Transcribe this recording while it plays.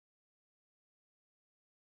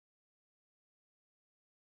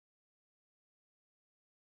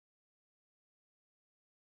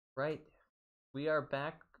Right. We are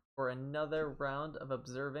back for another round of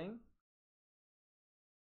observing.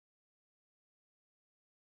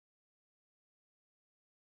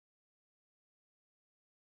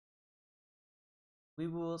 We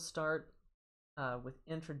will start with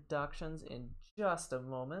introductions in just a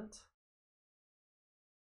moment.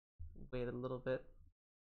 Wait a little bit,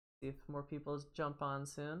 see if more people jump on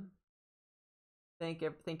soon. Thank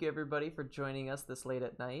you everybody for joining us this late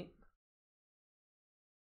at night.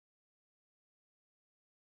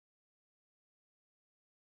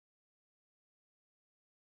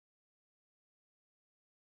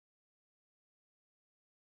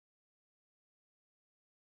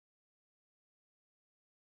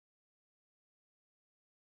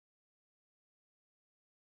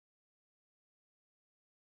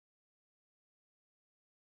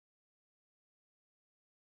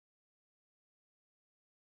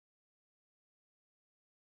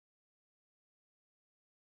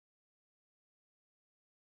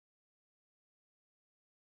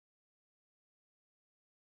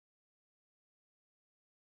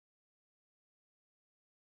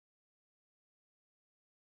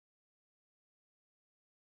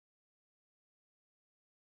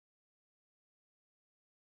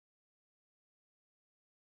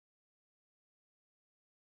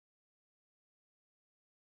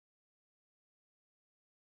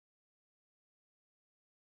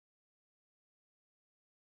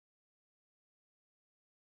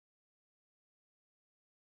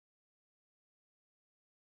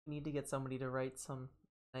 We need to get somebody to write some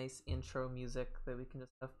nice intro music that we can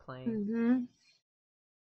just have playing.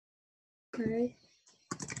 Okay.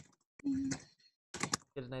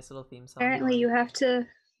 Get a nice little theme song. Apparently, you have to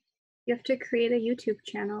create a YouTube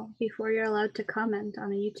channel before you're allowed to comment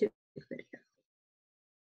on a YouTube video.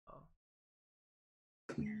 Oh.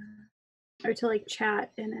 Yeah. Or to like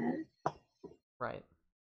chat in it. Right.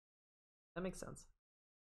 That makes sense.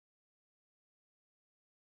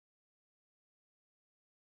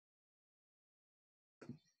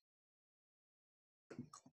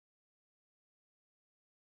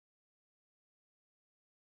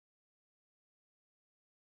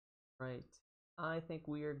 Right. I think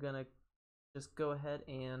we are gonna just go ahead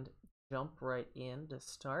and jump right in to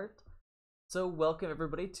start. So welcome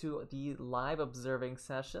everybody to the live observing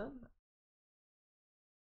session.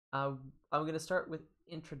 I'm going to start with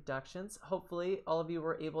introductions. Hopefully all of you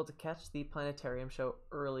were able to catch the planetarium show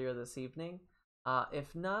earlier this evening.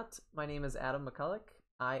 If not, my name is Adam McCulloch.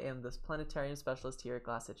 I am this planetarium specialist here at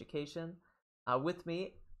GLAS Education. With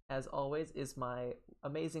me, as always, is my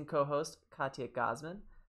amazing co-host, Katya Gosman,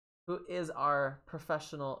 who is our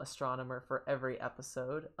professional astronomer for every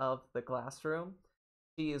episode of the GLASroom.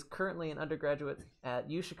 She is currently an undergraduate at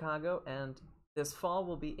UChicago and this fall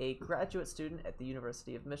will be a graduate student at the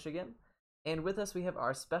University of Michigan. And with us we have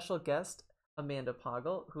our special guest, Amanda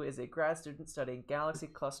Pagul, who is a grad student studying galaxy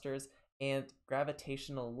clusters and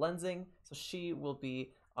gravitational lensing. So she will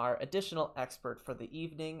be our additional expert for the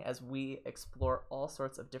evening as we explore all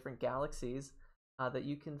sorts of different galaxies that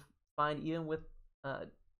you can find even with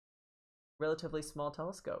relatively small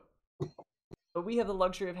telescope. But we have the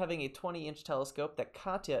luxury of having a 20-inch telescope that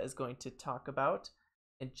Katya is going to talk about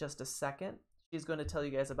in just a second. She's going to tell you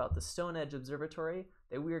guys about the Stonehenge Observatory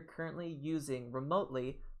that we are currently using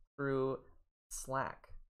remotely through Slack.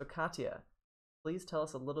 So Katya, please tell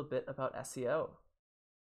us a little bit about SEO.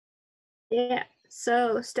 Yeah,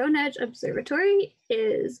 so Stonehenge Observatory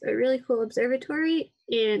is a really cool observatory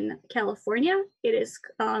in California. It is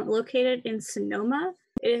located in Sonoma.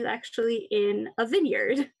 It is actually in a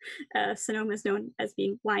vineyard. Sonoma is known as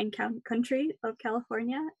being wine country of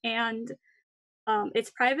California, and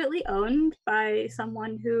it's privately owned by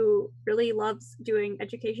someone who really loves doing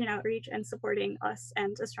education outreach and supporting us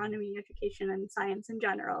and astronomy education and science in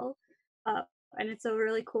general. And it's so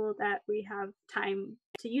really cool that we have time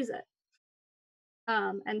to use it.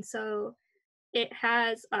 And so it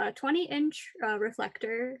has a 20-inch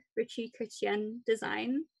reflector, Ritchie Chrétien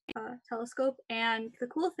design telescope. And the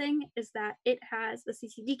cool thing is that it has a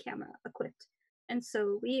CCD camera equipped. And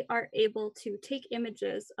so we are able to take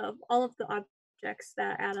images of all of the objects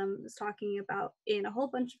that Adam was talking about in a whole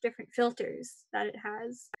bunch of different filters that it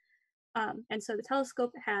has. And so the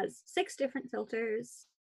telescope has 6 different filters,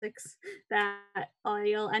 6 that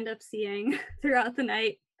you'll end up seeing throughout the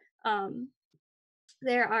night.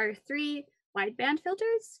 There are 3 wideband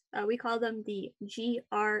filters. We call them the G,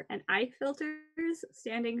 R, and I filters,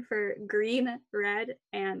 standing for green, red,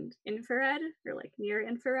 and infrared, or like near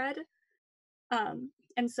infrared.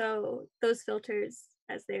 And so those filters,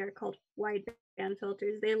 as they are called wideband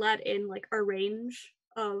filters, they let in like a range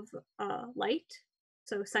of light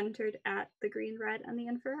so centered at the green, red, and the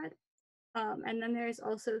infrared. And then there's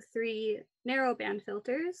also 3 narrowband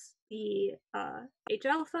filters, the H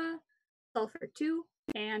alpha, sulfur 2,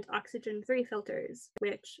 and oxygen 3 filters,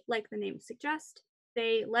 which, like the name suggests,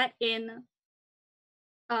 they let in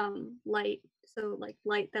light, so like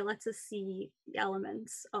light that lets us see the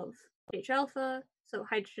elements of H alpha, so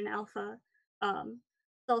hydrogen alpha,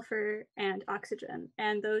 sulfur, and oxygen.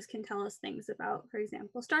 And those can tell us things about, for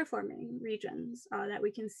example, star forming regions that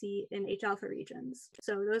we can see in H alpha regions.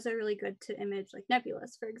 So those are really good to image like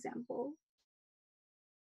nebulas, for example.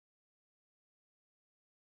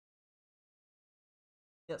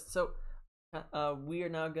 Yes, so we are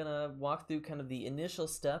now gonna walk through kind of the initial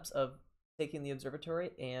steps of taking the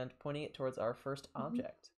observatory and pointing it towards our first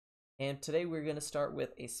object. And today we're gonna start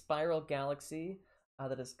with a spiral galaxy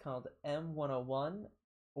that is called M101,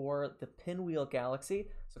 or the Pinwheel Galaxy.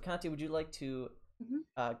 So Katya, would you like to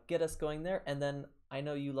get us going there? And then I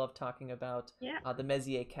know you love talking about the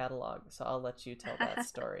Messier catalog, so I'll let you tell that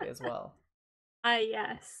story as well.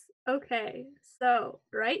 Yes. Okay, so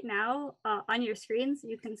right now on your screens,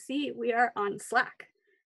 you can see we are on Slack.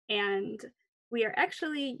 And we are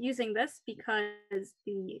actually using this because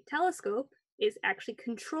the telescope is actually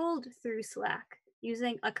controlled through Slack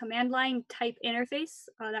using a command line type interface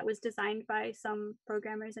that was designed by some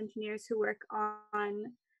programmers, engineers who work on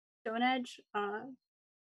Stone Edge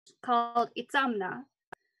called Itzamna.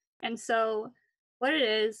 And so what it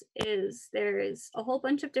is there's a whole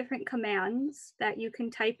bunch of different commands that you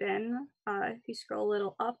can type in. If you scroll a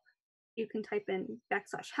little up, you can type in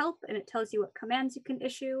 \help and it tells you what commands you can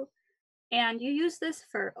issue. And you use this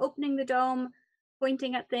for opening the dome,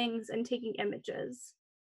 pointing at things, and taking images.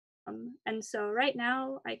 And so right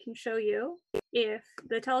now I can show you if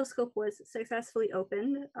the telescope was successfully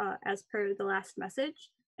opened as per the last message.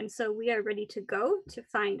 And so we are ready to go to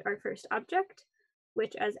find our first object,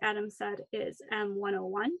 which, as Adam said, is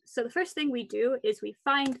M101. So the first thing we do is we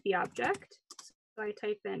find the object. So I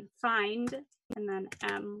type in find and then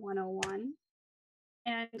M101,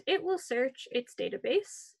 and it will search its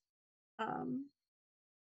database.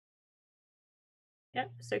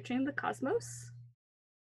 Yep, searching the cosmos.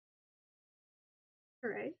 All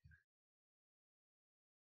right.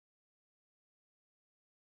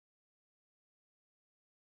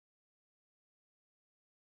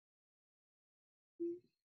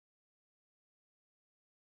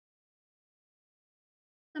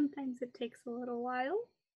 Sometimes it takes a little while.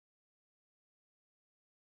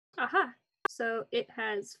 Aha! So it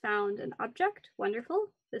has found an object. Wonderful.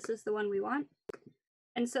 This is the one we want.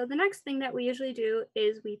 And so the next thing that we usually do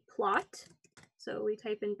is we plot. So we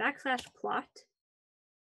type in \plot.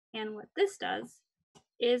 And what this does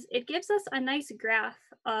is it gives us a nice graph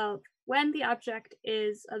of when the object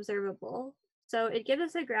is observable. So it gives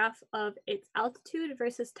us a graph of its altitude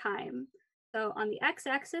versus time. So on the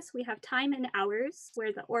x-axis, we have time in hours,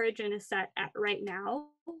 where the origin is set at right now,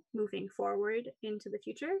 moving forward into the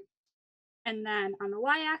future. And then on the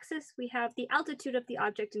y-axis, we have the altitude of the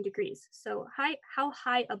object in degrees. So how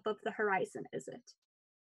high above the horizon is it?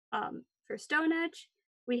 For Stone Edge,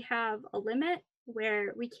 we have a limit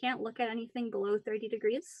where we can't look at anything below 30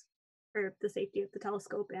 degrees for the safety of the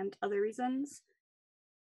telescope and other reasons.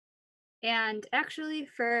 And actually,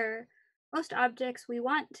 for most objects, we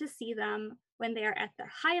want to see them when they are at the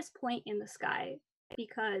highest point in the sky,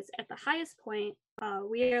 because at the highest point,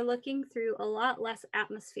 we are looking through a lot less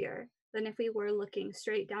atmosphere than if we were looking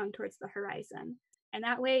straight down towards the horizon. And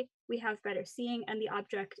that way, we have better seeing, and the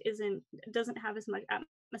object doesn't have as much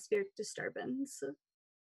atmospheric disturbance.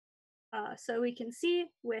 So we can see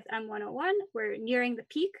with M101, we're nearing the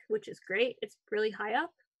peak, which is great. It's really high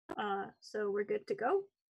up, so we're good to go.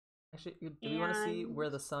 Actually, do we want to see where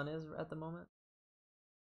the sun is at the moment?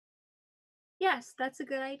 Yes, that's a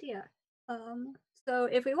good idea. So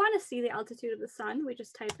if we want to see the altitude of the sun, we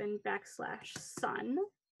just type in \sun.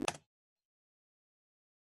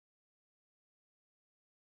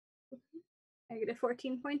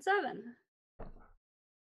 -14.7.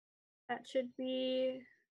 That should be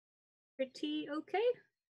pretty okay.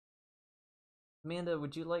 Amanda,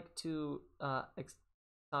 would you like to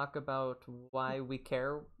talk about why we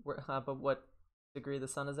care about what degree the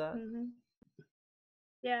sun is at?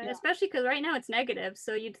 Yeah, especially because right now it's negative,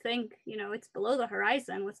 so you'd think, it's below the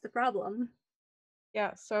horizon. What's the problem?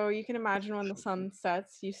 Yeah, so you can imagine when the sun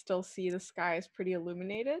sets, you still see the sky is pretty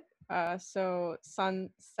illuminated. So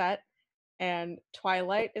sunset and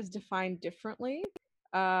twilight is defined differently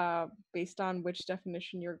based on which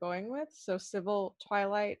definition you're going with. So civil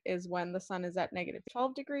twilight is when the sun is at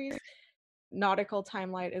 -12 degrees. nautical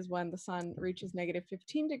time light is when the sun reaches negative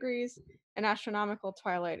 15 degrees, and astronomical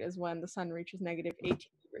twilight is when the sun reaches negative 18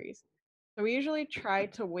 degrees. So we usually try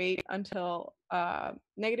to wait until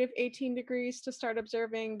negative 18 degrees to start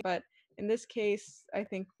observing, but in this case, I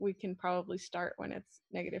think we can probably start when it's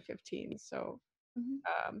negative 15, so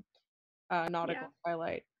nautical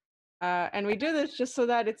twilight. And we do this just so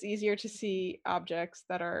that it's easier to see objects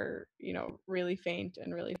that are, really faint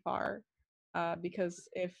and really far. Because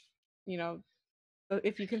if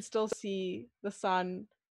you can still see the sun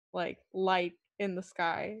like light in the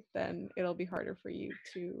sky, then it'll be harder for you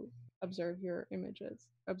to observe your images,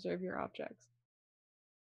 observe your objects.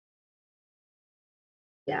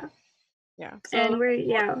 Yeah. Yeah. And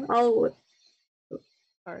all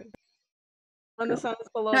Sorry. When the sun is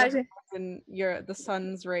below the horizon, the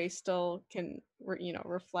sun's rays still can,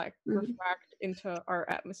 refract into our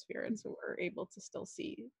atmosphere, and so we're able to still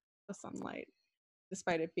see the sunlight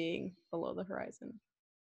despite it being below the horizon.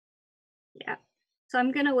 Yeah. So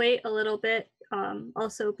I'm gonna wait a little bit,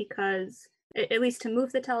 also because at least to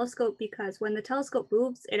move the telescope, because when the telescope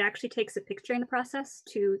moves, it actually takes a picture in the process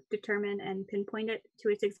to determine and pinpoint it to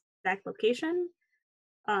its exact location.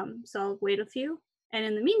 So I'll wait a few. And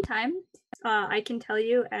in the meantime, I can tell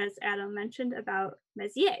you, as Adam mentioned, about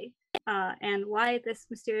Messier and why this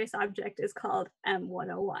mysterious object is called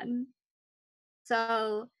M101.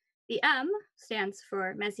 So the M stands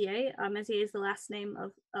for Messier. Messier is the last name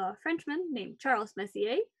of a Frenchman named Charles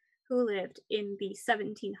Messier, who lived in the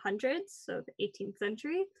 1700s, so the 18th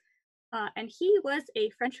century. And he was a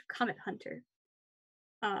French comet hunter.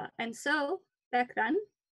 And so back then,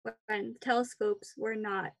 when telescopes were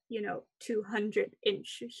not,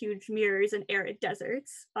 200-inch huge mirrors in arid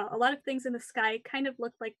deserts, a lot of things in the sky kind of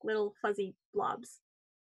looked like little fuzzy blobs.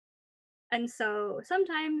 And so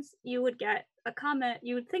sometimes you would get a comet,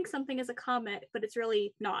 you would think something is a comet, but it's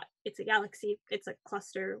really not. It's a galaxy, it's a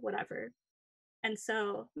cluster, whatever. And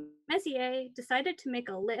so Messier decided to make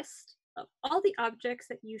a list of all the objects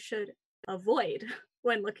that you should avoid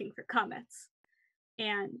when looking for comets.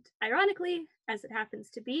 And ironically, as it happens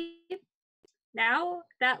to be, now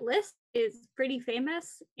that list is pretty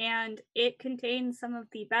famous, and it contains some of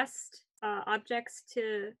the best objects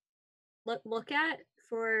to look at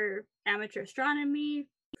for amateur astronomy,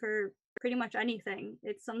 for pretty much anything.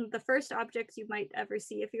 It's some of the first objects you might ever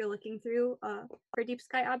see if you're looking through for deep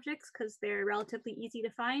sky objects, because they're relatively easy to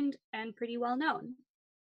find and pretty well known.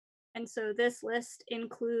 And so this list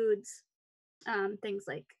includes things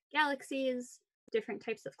like galaxies, different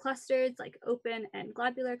types of clusters like open and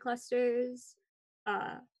globular clusters,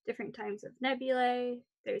 different types of nebulae.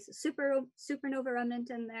 There's a supernova remnant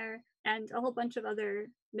in there, and a whole bunch of other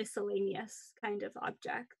miscellaneous kind of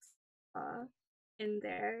objects in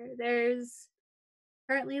there. There's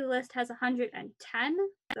currently the list has 110,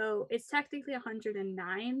 though it's technically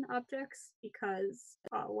 109 objects because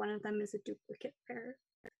one of them is a duplicate pair.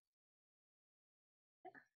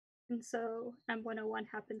 And so M101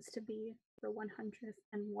 happens to be the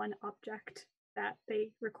 101 object that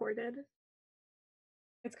they recorded.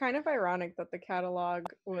 It's kind of ironic that the catalog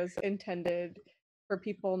was intended for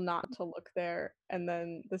people not to look there, and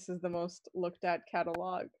then this is the most looked at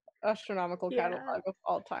astronomical catalog of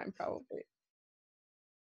all time, probably.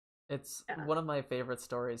 It's one of my favorite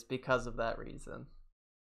stories because of that reason.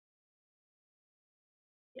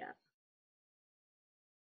 Yeah.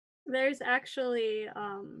 There's actually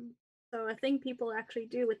so a thing people actually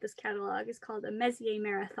do with this catalog is called a Messier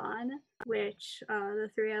Marathon, which the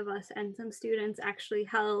three of us and some students actually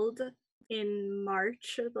held in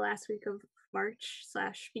March, the last week of March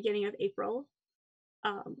 / beginning of April.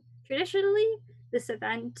 Traditionally, this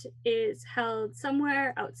event is held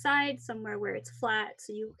somewhere outside, somewhere where it's flat,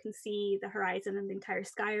 so you can see the horizon and the entire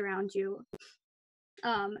sky around you.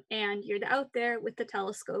 And you're out there with the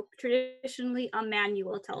telescope, traditionally a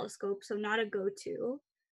manual telescope, so not a go-to.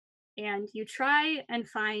 And you try and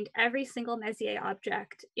find every single Messier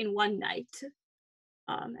object in one night.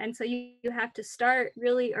 And so you have to start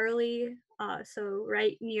really early, so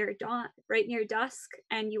right near dusk,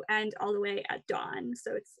 and you end all the way at dawn.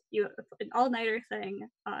 So it's an all-nighter thing.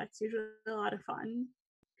 It's usually a lot of fun.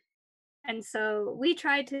 And so we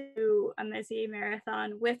tried to do a Messier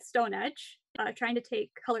marathon with Stonehenge, trying to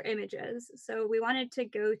take color images. So we wanted to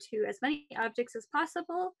go to as many objects as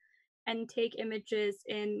possible and take images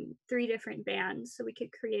in 3 different bands so we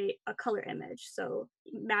could create a color image. So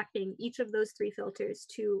mapping each of those 3 filters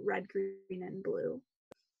to red, green, and blue.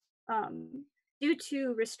 Due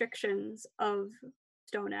to restrictions of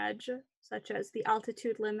Stonehenge, such as the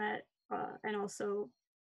altitude limit and also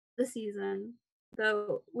the season,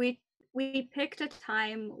 though we picked a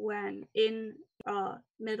time when in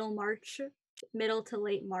middle March middle to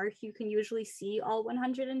late March, you can usually see all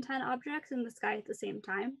 110 objects in the sky at the same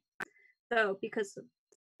time. So because of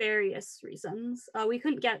various reasons, we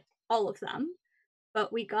couldn't get all of them,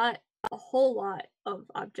 but we got a whole lot of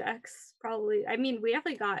objects. Probably, I mean, we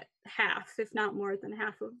definitely got half, if not more than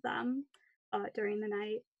half of them during the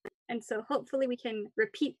night. And so hopefully we can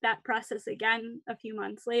repeat that process again a few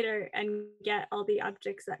months later and get all the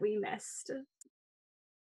objects that we missed.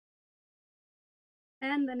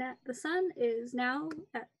 And the sun is now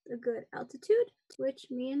at a good altitude, which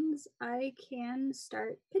means I can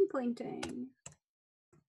start pinpointing.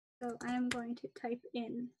 So I am going to type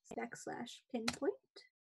in \pinpoint.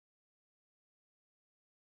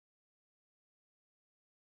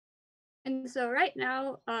 And so right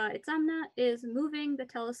now, Itzamna is moving the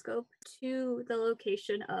telescope to the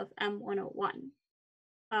location of M101.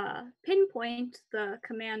 Pinpoint, the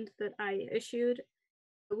command that I issued,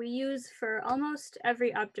 we use for almost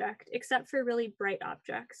every object except for really bright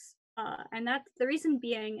objects. And that's the reason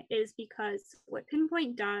being is because what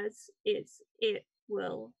pinpoint does is it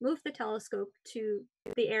will move the telescope to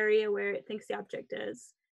the area where it thinks the object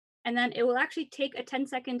is, and then it will actually take a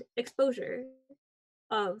 10-second exposure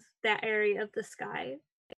of that area of the sky,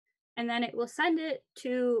 and then it will send it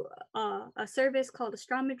to a service called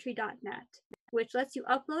astrometry.net, which lets you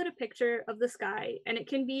upload a picture of the sky, and it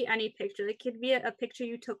can be any picture. It could be a picture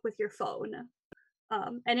you took with your phone,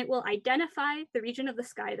 and it will identify the region of the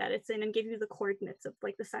sky that it's in and give you the coordinates of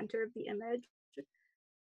like the center of the image.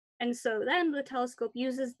 And so then the telescope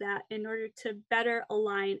uses that in order to better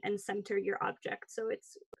align and center your object, so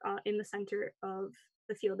it's in the center of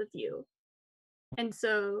the field of view. And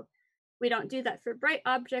so we don't do that for bright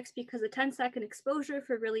objects because a 10-second exposure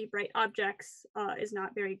for really bright objects is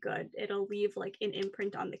not very good. It'll leave like an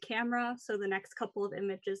imprint on the camera, so the next couple of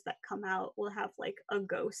images that come out will have like a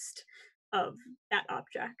ghost of that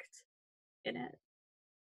object in it.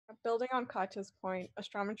 Building on Katya's point,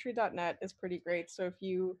 astrometry.net is pretty great. So if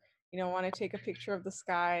you want to take a picture of the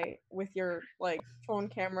sky with your like phone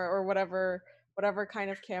camera or whatever kind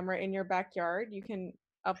of camera in your backyard, you can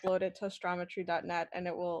upload it to astrometry.net and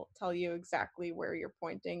it will tell you exactly where you're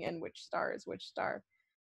pointing and which star is which star.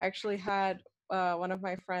 I actually had one of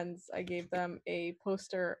my friends, I gave them a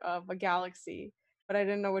poster of a galaxy, but I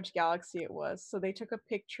didn't know which galaxy it was. So they took a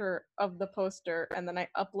picture of the poster and then I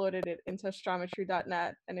uploaded it into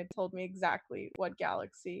astrometry.net and it told me exactly what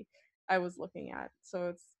galaxy I was looking at. So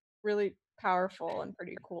it's really powerful and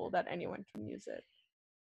pretty cool that anyone can use it.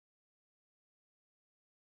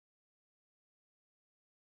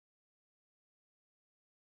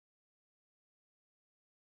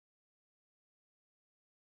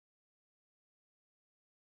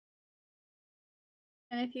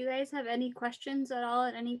 And if you guys have any questions at all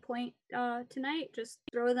at any point tonight, just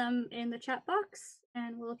throw them in the chat box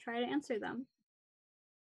and we'll try to answer them.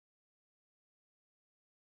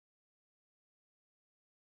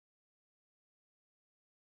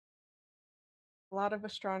 A lot of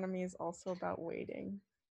astronomy is also about waiting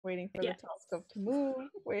for the telescope to move,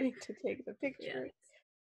 waiting to take the picture. Yes.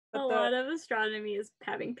 A lot of astronomy is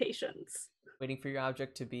having patience. Waiting for your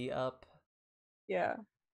object to be up. Yeah.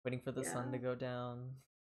 Waiting for the sun to go down.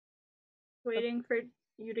 Waiting for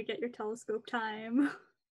you to get your telescope time.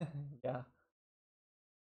 Yeah.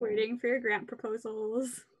 Waiting for your grant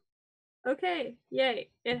proposals. Okay, yay.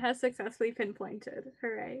 It has successfully pinpointed.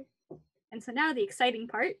 Hooray. And so now the exciting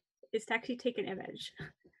part is to actually take an image.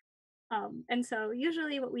 And so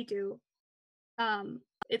usually what we do,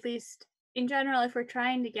 at least in general, if we're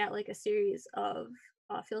trying to get like a series of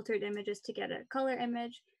filtered images to get a color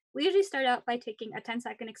image, we usually start out by taking a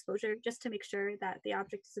 10-second exposure just to make sure that the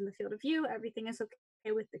object is in the field of view, everything is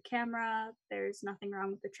okay with the camera, there's nothing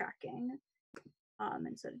wrong with the tracking.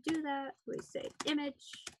 And so to do that, we say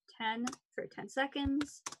image 10 for 10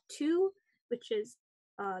 seconds, 2, which is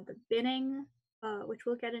the binning, which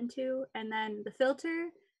we'll get into, and then the filter.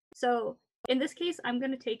 So in this case, I'm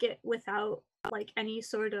going to take it without like any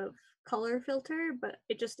sort of color filter, but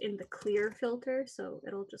it just in the clear filter, so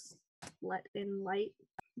it'll just let in light.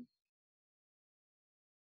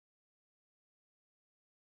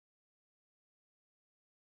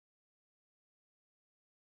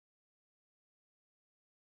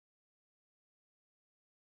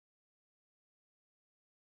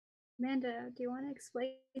 Amanda, do you want to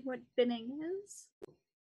explain what binning is?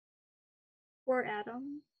 Or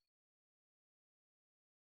Adam?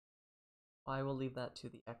 I will leave that to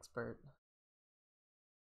the expert.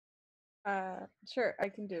 Sure, I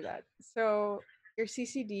can do that. So your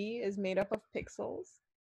CCD is made up of pixels,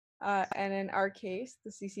 and in our case, the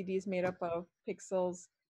CCD is made up of pixels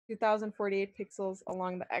 2048 pixels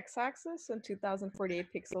along the x-axis and 2048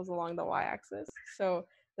 pixels along the y-axis. So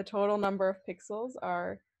the total number of pixels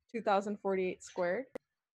are 2048 squared.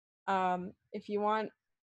 If you want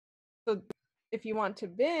to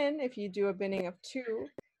bin, if you do a binning of 2,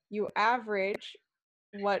 you average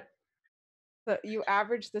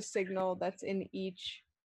the signal that's in each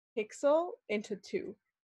pixel into 2.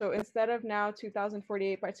 So instead of now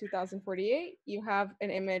 2048 by 2048, you have an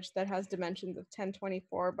image that has dimensions of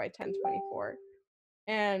 1024 by 1024.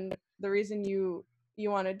 And the reason you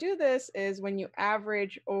want to do this is when you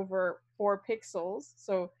average over 4 pixels,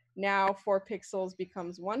 so now 4 pixels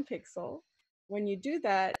becomes 1 pixel. When you do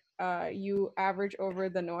that, you average over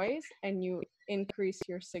the noise and you increase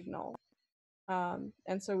your signal.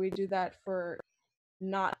 And so we do that for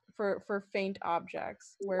faint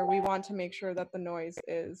objects, where we want to make sure that the noise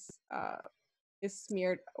is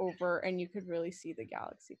smeared over and you could really see the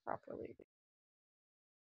galaxy properly.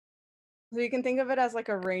 So you can think of it as like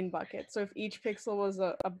a rain bucket. So if each pixel was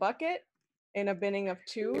a bucket in a binning of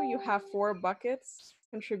 2, you have 4 buckets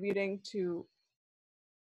contributing to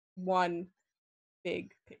 1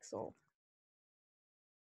 big pixel.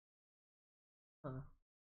 Huh.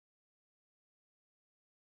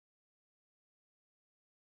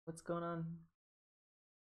 What's going on?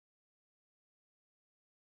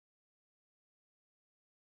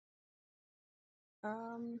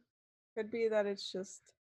 Could be that it's just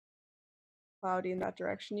cloudy in that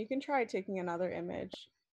direction. You can try taking another image.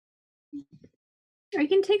 Or you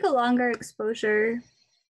can take a longer exposure.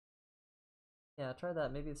 Yeah, try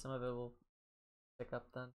that. Maybe some of it will pick up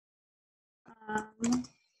then.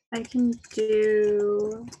 I can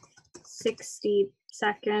do 60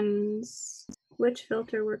 seconds. Which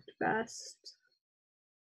filter worked best?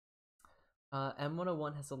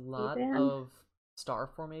 M101 has a lot E-band? of star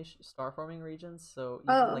forming regions, so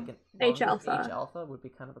Oh, like an H longer alpha. H alpha would be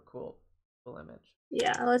kind of a cool image.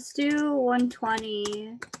 Yeah, let's do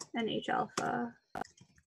 120 and H alpha.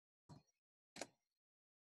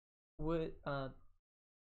 Would what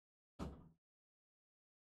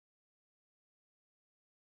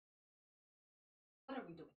are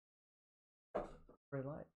we doing? Very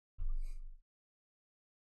light.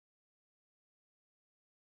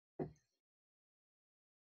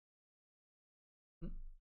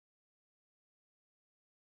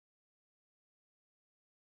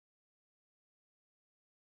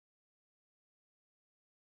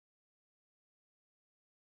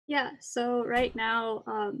 Yeah, so right now,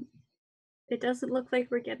 it doesn't look like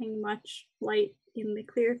we're getting much light in the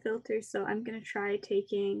clear filter, so I'm going to try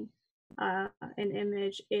taking an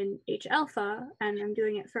image in H alpha, and I'm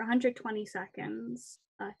doing it for 120 seconds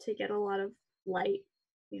to get a lot of light,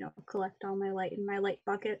 collect all my light in my light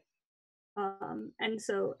bucket. And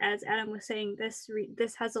so, as Adam was saying, this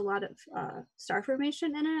has a lot of star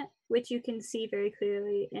formation in it, which you can see very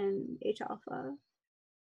clearly in H alpha.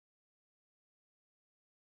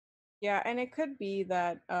 Yeah, and it could be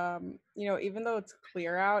that even though it's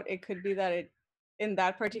clear out, it could be that in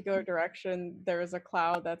that particular direction there is a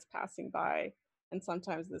cloud that's passing by, and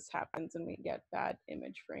sometimes this happens and we get bad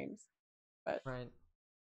image frames. But right.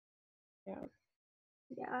 Yeah.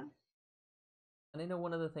 And I know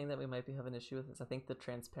one other thing that we might be having an issue with is I think the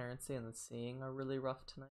transparency and the seeing are really rough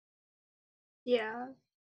tonight. Yeah.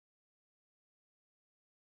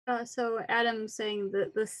 So Adam's saying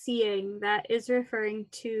that the seeing, that is referring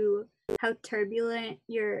to how turbulent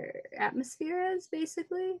your atmosphere is,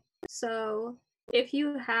 basically. So if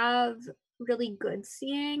you have really good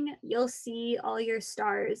seeing, you'll see all your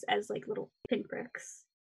stars as like little pinpricks.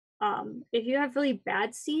 If you have really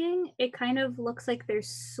bad seeing, it kind of looks like they're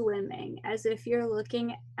swimming, as if you're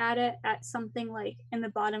looking at it at something like in the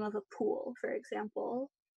bottom of a pool, for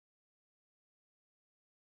example.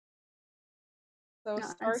 So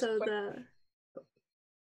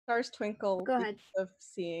stars twinkle Go ahead. because of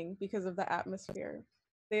seeing, because of the atmosphere.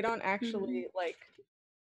 They don't actually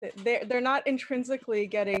they're not intrinsically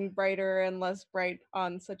getting brighter and less bright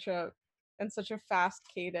on such a fast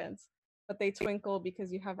cadence, but they twinkle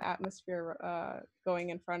because you have atmosphere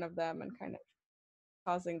going in front of them and kind of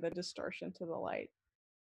causing the distortion to the light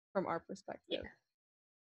from our perspective. Yeah.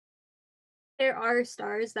 There are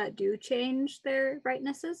stars that do change their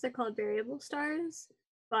brightnesses. They're called variable stars,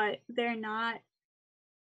 but they're not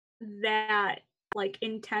that like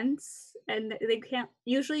intense, and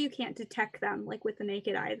you can't detect them like with the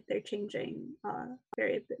naked eye that they're changing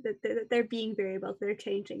that they're being variable, they're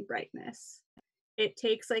changing brightness. It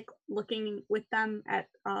takes like looking with them at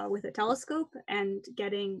with a telescope and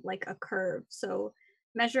getting like a curve, so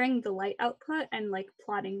measuring the light output and like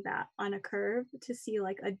plotting that on a curve to see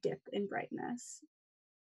like a dip in brightness.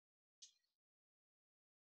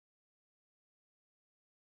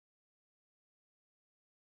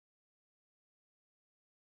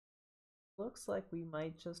 looks like we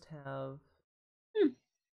might just have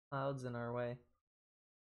clouds in our way.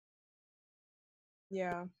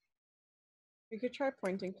 Yeah. You could try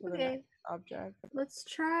pointing to the Okay, next object. let's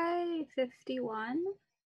try 51.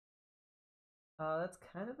 That's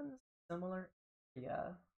kind of in a similar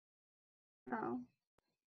area. Oh.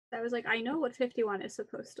 I was like, I know what 51 is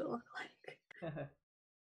supposed to look like.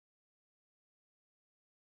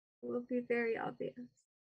 It will be very obvious.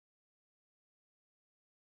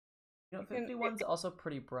 You know, 51's also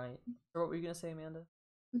pretty bright. Or what were you gonna say, Amanda?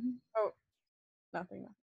 Oh, nothing. You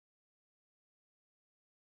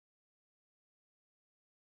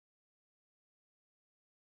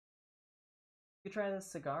could try the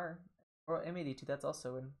cigar. Or M82, that's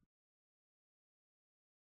also in.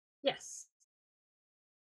 Yes.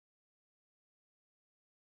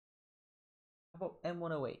 How about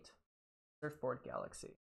M108? Surfboard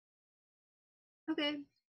Galaxy. Okay.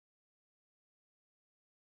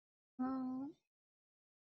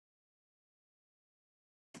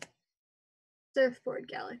 Surfboard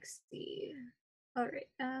Galaxy. Alright,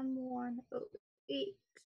 M108.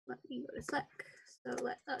 Let me go to Slack. So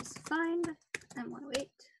let us find M108.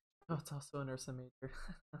 Oh, it's also an Ursa Major.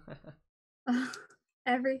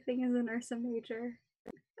 Everything is an Ursa Major.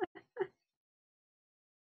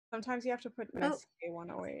 Sometimes you have to put an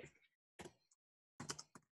SK108.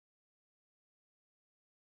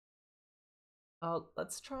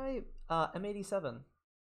 Let's try M87.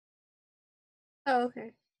 Oh,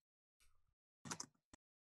 okay.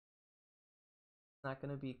 Not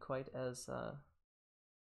gonna be quite as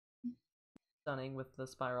stunning with the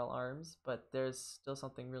spiral arms, but there's still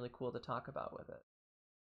something really cool to talk about with it.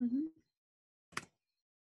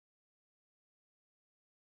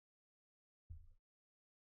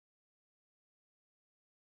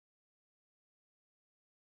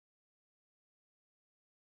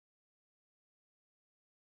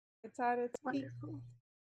 It's at its peak. Wonderful.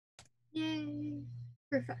 Yay.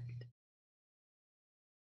 Perfect.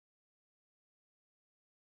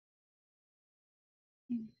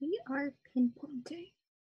 And we are pinpointing.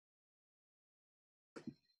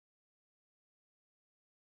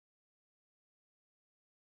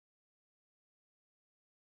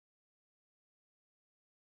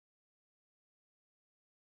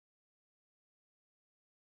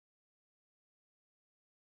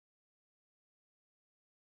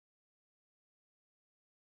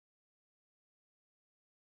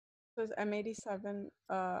 So is M87,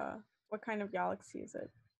 what kind of galaxy is it?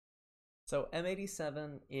 So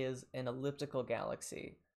M87 is an elliptical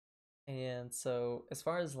galaxy. And so as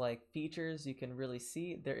far as like features you can really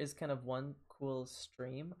see, there is kind of one cool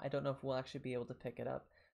stream. I don't know if we'll actually be able to pick it up.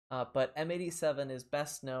 But M87 is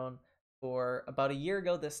best known for about a year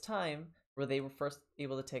ago this time, where they were first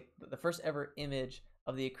able to take the first ever image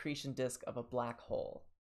of the accretion disk of a black hole.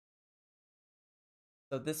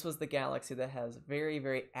 So this was the galaxy that has very,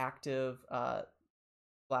 very active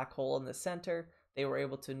black hole in the center. They were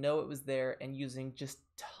able to know it was there, and using just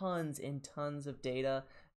tons and tons of data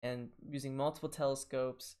and using multiple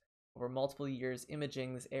telescopes over multiple years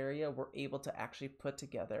imaging this area, were able to actually put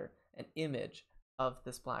together an image of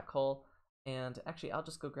this black hole. And actually, I'll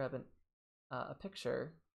just go grab a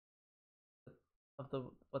picture of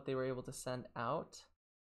what they were able to send out.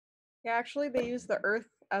 Yeah, actually, they use the Earth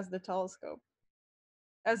as the telescope,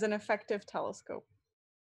 as an effective telescope.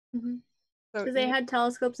 So Because they had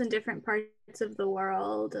telescopes in different parts of the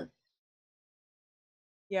world.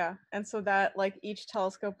 Yeah, and so that like each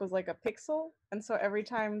telescope was like a pixel, and so every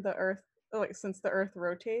time the Earth, like since the Earth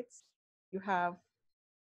rotates, you have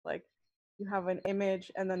an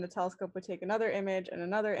image, and then the telescope would take another image and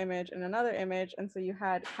another image and another image, and so you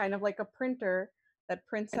had kind of like a printer that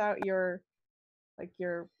prints out your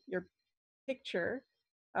picture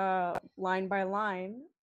line by line.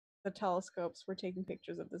 The telescopes were taking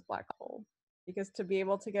pictures of this black hole, because to be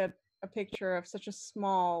able to get a picture of such a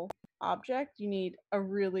small object, you need a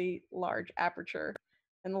really large aperture,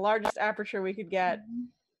 and the largest aperture we could get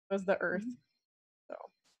was the Earth. So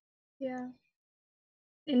yeah,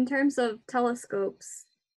 in terms of telescopes,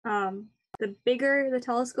 the bigger the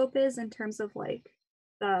telescope is in terms of like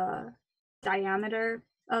the diameter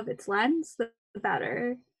of its lens, the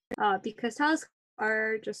better, because telescopes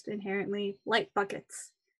are just inherently light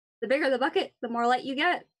buckets. The bigger the bucket, the more light you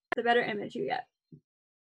get, the better image you get.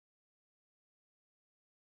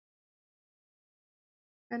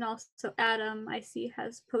 And also Adam, I see,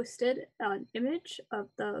 has posted an image of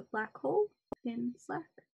the black hole in Slack.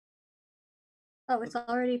 Oh, it's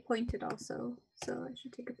already pointed also, so I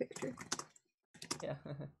should take a picture. Yeah.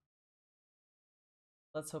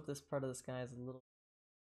 Let's hope this part of the sky is a little...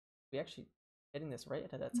 We actually hitting this right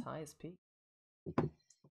at its highest peak.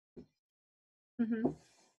 Mm-hmm.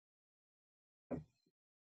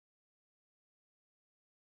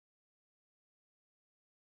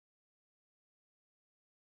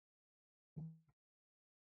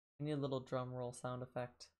 I need a little drum roll sound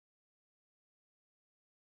effect.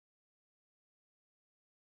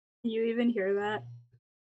 You even hear that?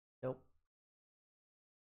 Nope.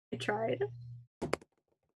 I tried.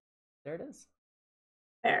 There it is.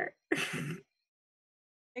 There.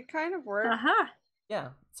 It kind of worked. Aha. Yeah,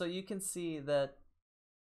 so you can see that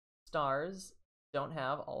stars don't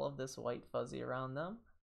have all of this white fuzzy around them,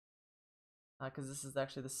 because this is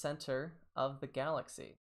actually the center of the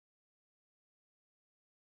galaxy.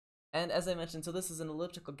 And as I mentioned, so this is an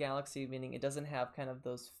elliptical galaxy, meaning it doesn't have kind of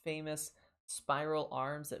those famous spiral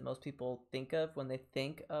arms that most people think of when they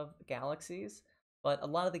think of galaxies. But a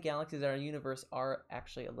lot of the galaxies in our universe are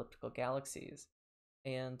actually elliptical galaxies.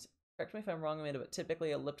 And correct me if I'm wrong, Amanda, but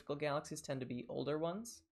typically elliptical galaxies tend to be older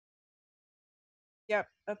ones. Yep,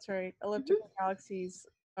 that's right. Elliptical galaxies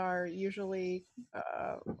are usually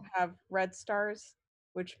have red stars,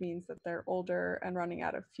 which means that they're older and running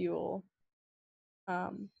out of fuel.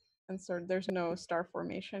 And so there's no star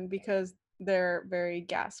formation because they're very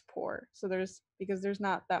gas poor. So because there's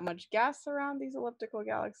not that much gas around these elliptical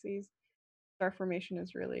galaxies, star formation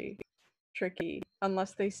is really tricky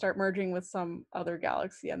unless they start merging with some other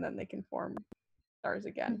galaxy and then they can form stars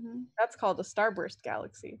again. Mm-hmm. That's called a starburst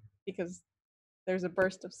galaxy because there's a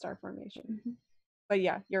burst of star formation. Mm-hmm. But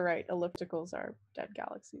yeah, you're right. Ellipticals are dead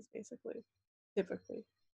galaxies, basically, typically.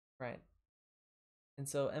 Right. And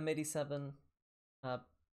so M87,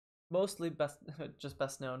 mostly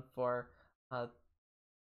best known for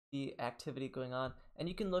the activity going on. And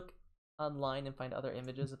you can look online and find other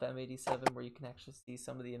images of M87 where you can actually see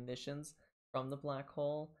some of the emissions from the black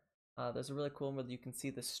hole. There's a really cool one where you can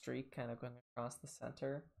see the streak kind of going across the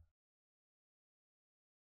center.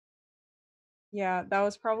 Yeah, that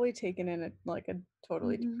was probably taken in a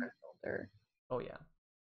totally Mm-hmm. different filter. Oh yeah.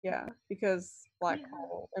 Yeah, because black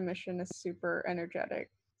hole emission is super energetic,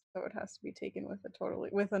 so it has to be taken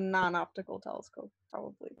with a non-optical telescope,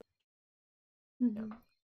 probably. Mm-hmm. Yeah.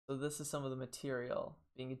 So this is some of the material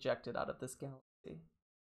being ejected out of this galaxy.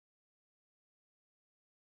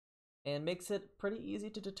 And makes it pretty easy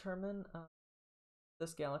to determine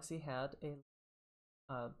this galaxy had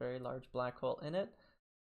a very large black hole in it.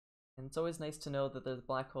 And it's always nice to know that the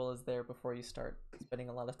black hole is there before you start spending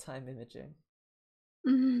a lot of time imaging.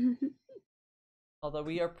 Mm-hmm. Although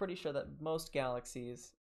we are pretty sure that most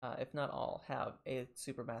galaxies, if not all, have a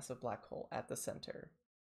supermassive black hole at the center.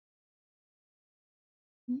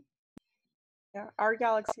 Yeah, our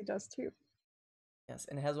galaxy does too. Yes,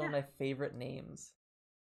 and it has one of my favorite names.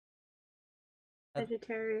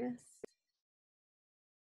 Sagittarius.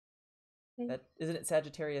 That isn't it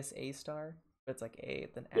Sagittarius A star? But it's like A,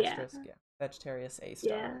 then asterisk, yeah. Sagittarius A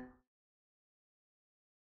star. Yeah.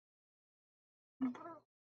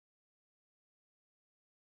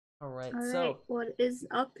 All right, All right. so What is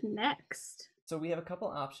up next? So we have a couple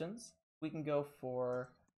options. We can go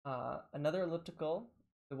for another elliptical,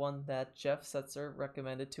 the one that Jeff Setzer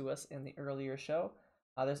recommended to us in the earlier show.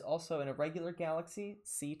 There's also an irregular galaxy,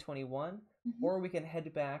 C21, Mm-hmm. or we can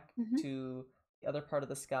head back Mm-hmm. to the other part of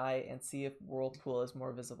the sky and see if Whirlpool is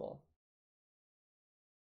more visible.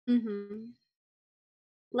 Mm-hmm.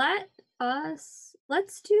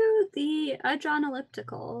 Let's do the Adron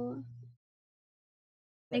elliptical.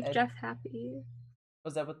 Make Jeff happy.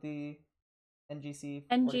 Was that what the NGC 4565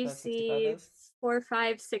 NGC is?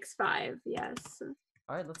 4565, yes.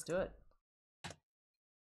 All right, let's do it.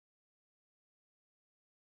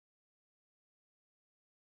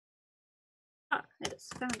 Ah, I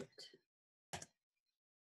just found it.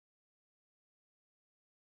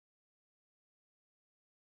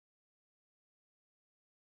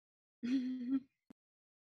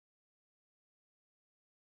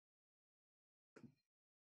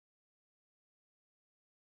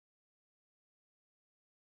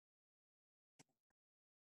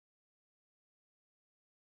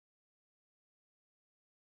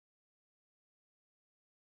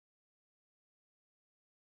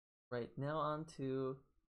 Right, now on to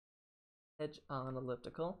edge on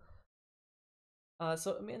elliptical.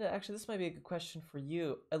 So Amanda, actually this might be a good question for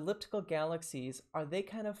you. Elliptical galaxies, are they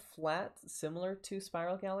kind of flat, similar to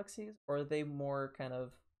spiral galaxies, or are they more kind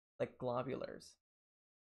of like globulars?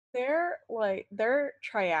 They're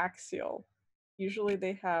triaxial. Usually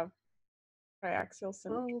they have triaxial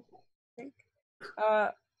symmetry, Oh. I think.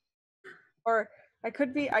 Or I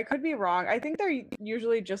could be wrong. I think they're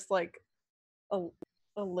usually just like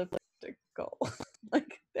elliptical.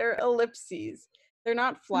 Like they're ellipses. They're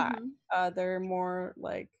not flat. Mm-hmm. They're more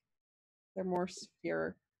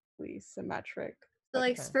sphere perfectly symmetric. So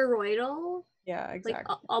like Okay. spheroidal, Yeah, like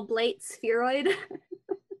exactly. oblate spheroid.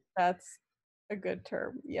 That's a good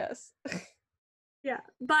term. Yes. Yeah,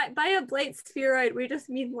 by oblate spheroid, we just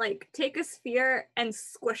mean like take a sphere and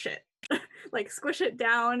squish it, like squish it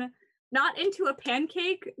down, not into a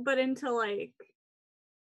pancake, but into like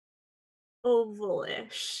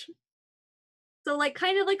ovalish. So like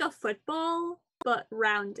kind of like a football, but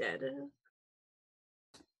rounded.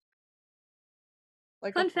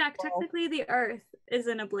 Like Fun a fact, football. technically the Earth is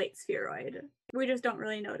an oblate spheroid. We just don't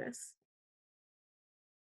really notice.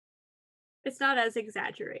 It's not as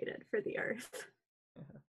exaggerated for the Earth.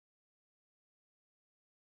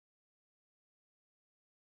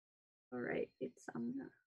 All right, it's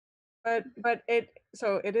But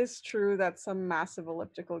it is true that some massive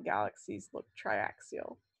elliptical galaxies look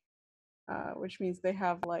triaxial, which means they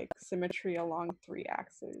have like symmetry along 3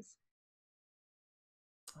 axes.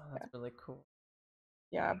 Oh, that's really cool.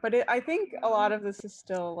 Yeah, but I think a lot of this is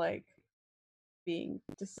still like being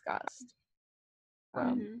discussed.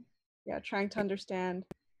 Yeah, trying to understand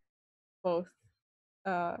both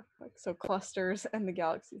like so clusters and the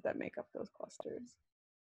galaxies that make up those clusters.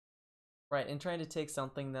 Right, and trying to take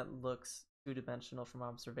something that looks two-dimensional from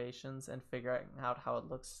observations and figuring out how it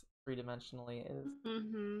looks three-dimensionally is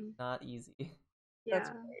not easy. Yeah. That's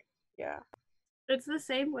right. Yeah. It's the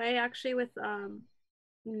same way actually with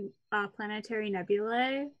planetary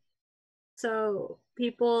nebulae. So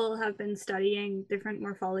people have been studying different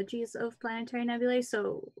morphologies of planetary nebulae,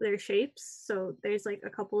 so their shapes. So there's like a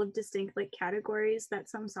couple of distinct like categories that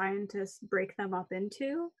some scientists break them up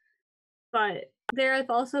into. But there have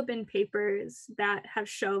also been papers that have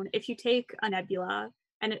shown if you take a nebula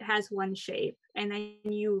and it has one shape and then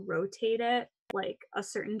you rotate it like a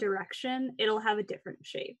certain direction, it'll have a different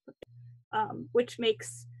shape, which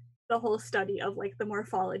makes the whole study of like the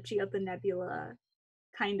morphology of the nebula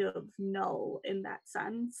kind of null in that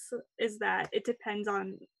sense. Is that it depends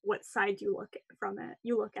on what side you look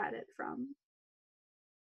at it from.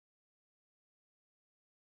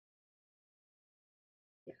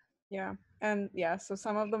 Yeah. And yeah, so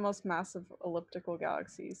some of the most massive elliptical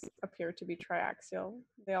galaxies appear to be triaxial.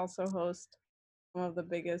 They also host some of the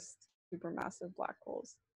biggest supermassive black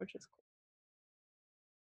holes, which is cool.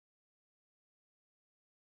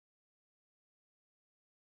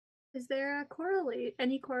 Is there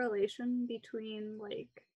any correlation between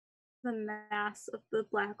like the mass of the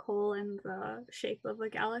black hole and the shape of a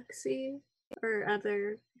galaxy or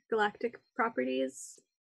other galactic properties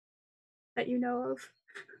that you know of?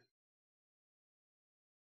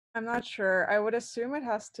 I'm not sure. I would assume it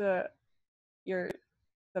has to the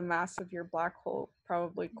mass of your black hole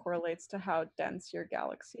probably correlates to how dense your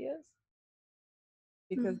galaxy is.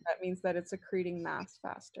 Because that means that it's accreting mass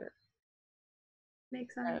faster.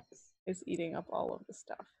 Makes sense. Is eating up all of the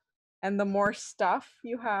stuff. And the more stuff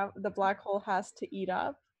you have, the black hole has to eat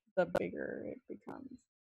up, the bigger it becomes.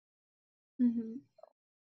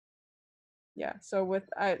 Yeah. So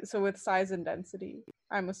with size and density,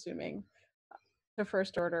 I'm assuming the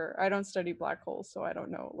first order. I don't study black holes, so I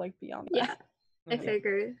don't know like beyond that. Yeah, I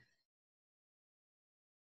figured.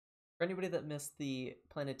 For anybody that missed the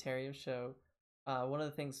planetarium show, one of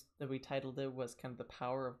the things that we titled it was kind of the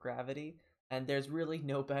power of gravity. And there's really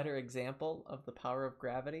no better example of the power of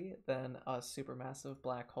gravity than a supermassive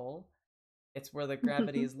black hole. It's where the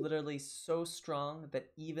gravity is literally so strong that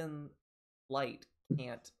even light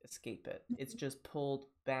can't escape it. It's just pulled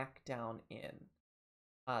back down in.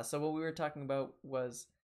 So what we were talking about was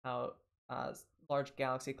how large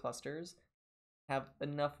galaxy clusters have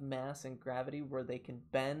enough mass and gravity where they can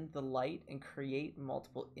bend the light and create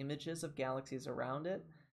multiple images of galaxies around it,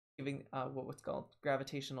 giving what's called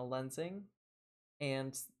gravitational lensing.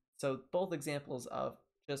 And so both examples of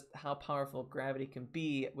just how powerful gravity can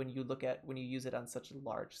be when you use it on such a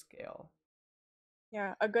large scale.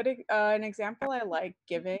 Yeah, an example I like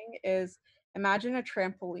giving is imagine a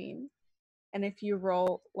trampoline, and if you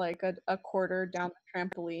roll like a quarter down the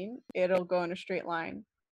trampoline, it'll go in a straight line.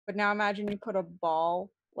 But now imagine you put a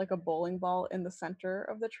ball, like a bowling ball, in the center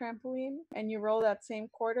of the trampoline, and you roll that same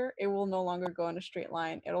quarter, it will no longer go in a straight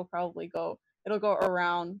line. It'll go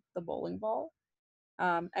around the bowling ball.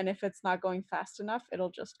 And if it's not going fast enough, it'll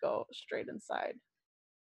just go straight inside.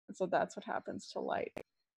 And so that's what happens to light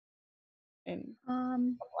in a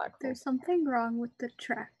black hole. There's something wrong with the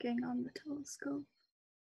tracking on the telescope.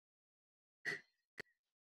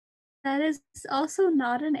 That is also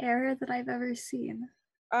not an error that I've ever seen.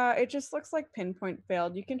 It just looks like pinpoint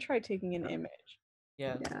failed. You can try taking an image.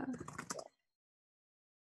 Yeah. Yeah.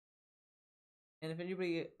 And if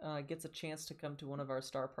anybody gets a chance to come to one of our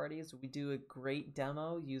star parties, we do a great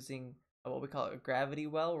demo using what we call a gravity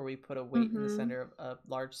well, where we put a weight in the Mm-hmm. center of a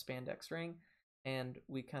large spandex ring, and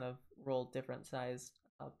we kind of roll different sized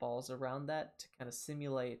balls around that to kind of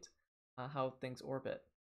simulate how things orbit.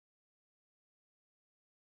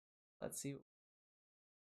 Let's see.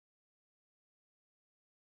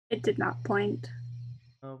 It did not point.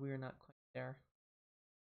 Oh, we are not quite there.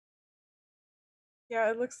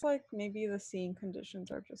 Yeah, it looks like maybe the seeing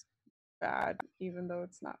conditions are just bad, even though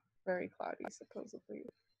it's not very cloudy, supposedly.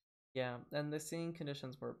 Yeah, and the seeing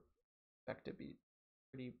conditions were expected to be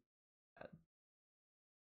pretty bad.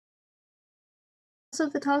 So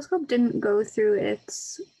the telescope didn't go through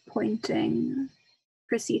its pointing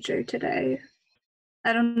procedure today.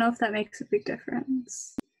 I don't know if that makes a big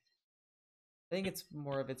difference. I think it's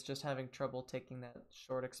more of it's just having trouble taking that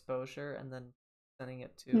short exposure and then sending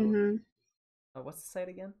it to Mm-hmm. What's the site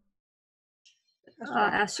again?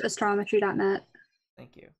 Astrometry.net.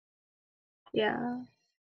 Thank you. Yeah.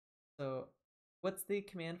 So, what's the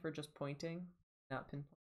command for just pointing, not pinpoint?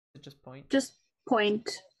 Is it just point? Just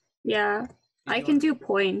point. Yeah. Did I you can want- do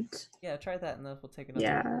point. Yeah, try that, and then we'll take another.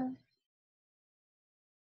 Yeah.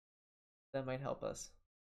 That might help us.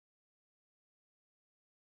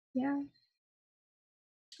 Yeah.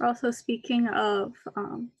 Also, speaking of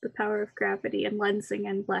the power of gravity and lensing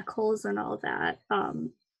and black holes and all that,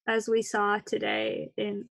 as we saw today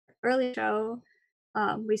in early show,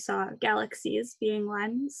 we saw galaxies being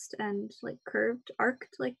lensed and like curved,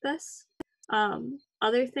 arced like this.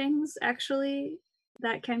 Other things actually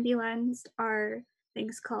that can be lensed are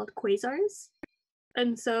things called quasars.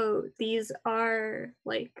 And so these are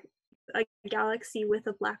like a galaxy with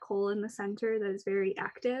a black hole in the center that is very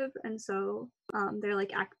active, and so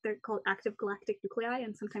they're called active galactic nuclei,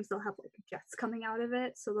 and sometimes they'll have like jets coming out of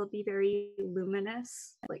it, so they'll be very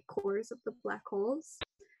luminous, like cores of the black holes.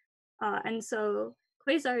 And so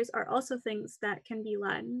quasars are also things that can be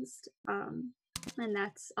lensed, and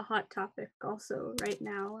that's a hot topic also right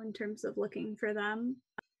now in terms of looking for them.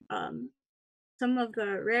 Some of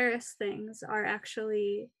the rarest things are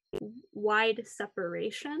actually wide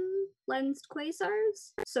separation lensed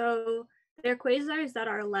quasars. So they're quasars that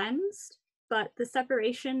are lensed, but the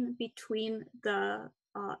separation between the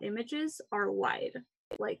images are wide.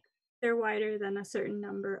 Like they're wider than a certain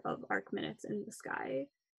number of arc minutes in the sky.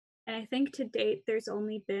 And I think to date there's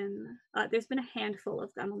been a handful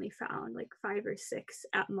of them only found, like 5 or 6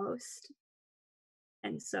 at most.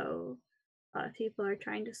 And so people are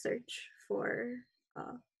trying to search for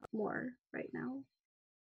more right now.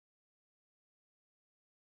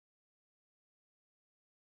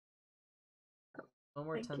 One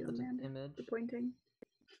more Thank you, tentative Amanda, image. for pointing.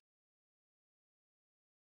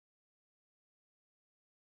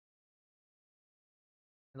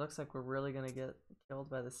 It looks like we're really gonna get killed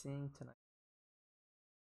by the seeing tonight.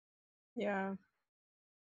 Yeah.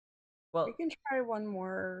 Well, We can try one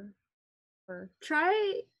more for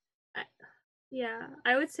Try, yeah,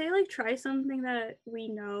 I would say like try something that we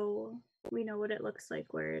know what it looks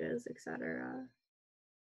like, where it is, etc.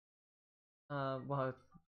 well,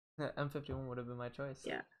 M51 would have been my choice.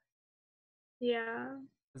 Yeah. Yeah.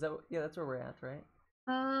 Is that? Yeah, that's where we're at, right?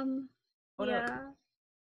 Oh, yeah. no.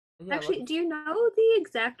 Yeah, Actually, do you know the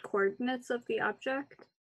exact coordinates of the object?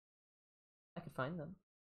 I could find them.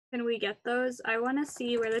 Can we get those? I want to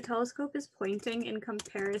see where the telescope is pointing in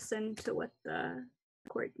comparison to what the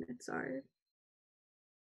coordinates are.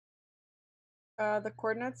 the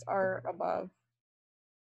coordinates are above.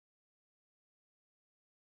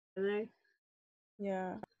 Are they?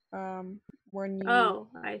 Yeah. When you Oh,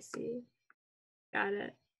 I see. Got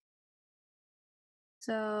it.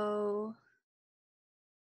 So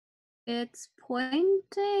it's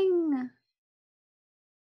pointing.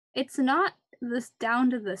 It's not this down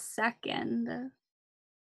to the second.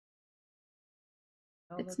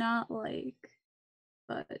 Oh, It's not like,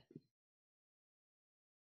 but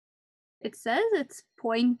it says it's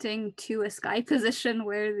pointing to a sky position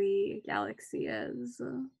where the galaxy is.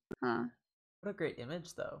 Huh. what a great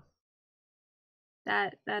image, though.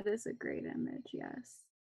 That is a great image, yes.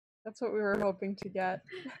 That's what we were hoping to get.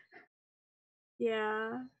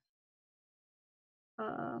 Yeah.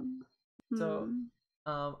 So, hmm.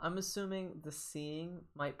 I'm assuming the seeing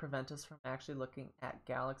might prevent us from actually looking at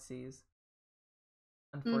galaxies.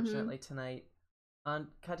 Unfortunately, tonight.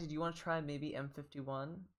 Katya, do you want to try maybe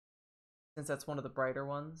M51? Since that's one of the brighter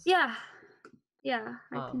ones. Yeah. Yeah,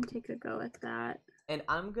 I can take a go at that. And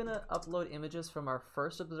I'm gonna upload images from our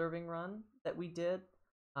first observing run that we did,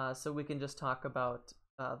 so we can just talk about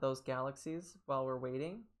those galaxies while we're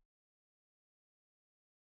waiting.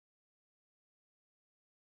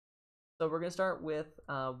 So we're gonna start with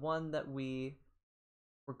one that we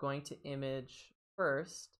were going to image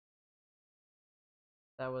first.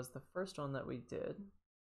 That was the first one that we did.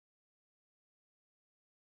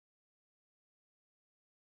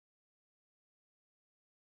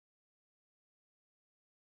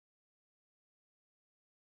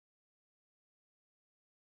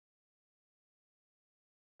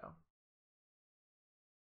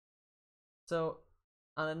 So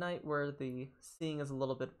on a night where the seeing is a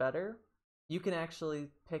little bit better, you can actually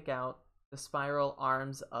pick out the spiral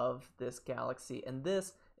arms of this galaxy. And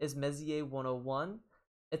this is Messier 101.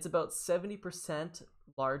 It's about 70%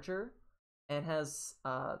 larger and has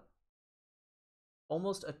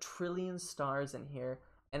almost a trillion stars in here.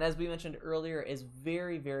 And as we mentioned earlier, is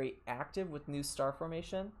very, very active with new star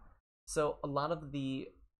formation. So a lot of the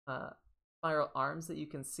spiral arms that you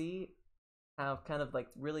can see have kind of like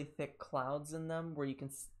really thick clouds in them where you can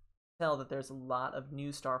tell that there's a lot of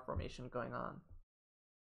new star formation going on.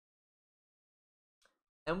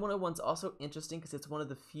 M101's also interesting because it's one of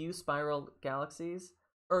the few spiral galaxies,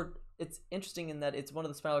 or it's interesting in that it's one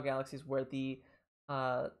of the spiral galaxies where the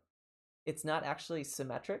it's not actually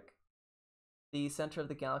symmetric. The center of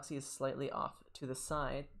the galaxy is slightly off to the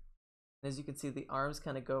side. And as you can see, the arms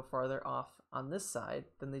kind of go farther off on this side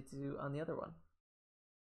than they do on the other one.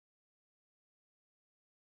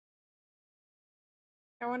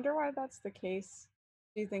 I wonder why that's the case.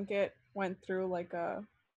 Do you think it went through like a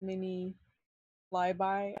mini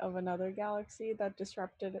flyby of another galaxy that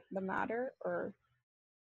disrupted the matter, or?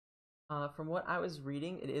 From what I was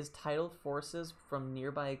reading, it is tidal forces from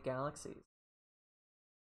nearby galaxies.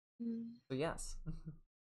 So yes.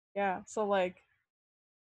 Yeah, so like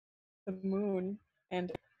the moon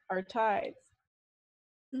and our tides,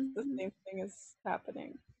 the same thing is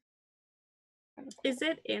happening. Kind of cool. Is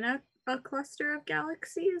it in a cluster of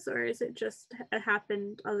galaxies, or is it just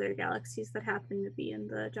happened other galaxies that happen to be in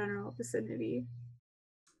the general vicinity?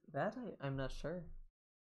 That I'm not sure.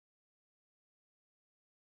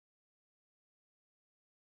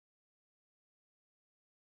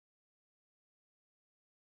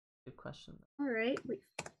 Good question. All right, we've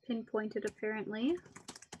pinpointed apparently.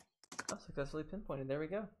 Oh, successfully pinpointed. There we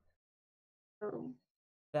go. So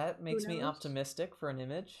that makes me optimistic for an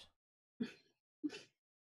image.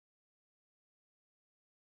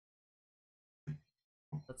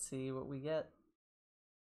 Let's see what we get.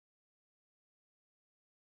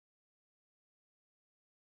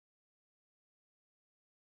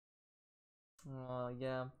 Oh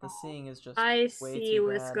yeah, the seeing is just I way see too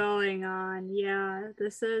what's bad. going on. Yeah,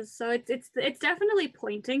 this is so it's definitely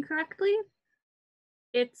pointing correctly.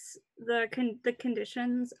 It's the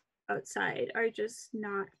conditions outside are just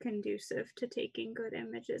not conducive to taking good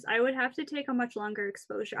images. I would have to take a much longer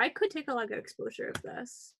exposure. I could take a longer exposure of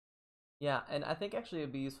this. Yeah, and I think actually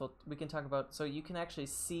it'd be useful. We can talk about, so you can actually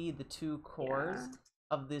see the two cores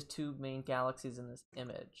of these two main galaxies in this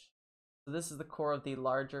image. So this is the core of the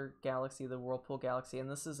larger galaxy, the Whirlpool Galaxy, and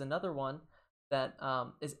this is another one that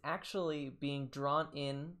is actually being drawn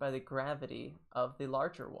in by the gravity of the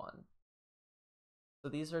larger one. So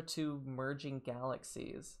these are two merging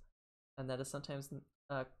galaxies, and that is sometimes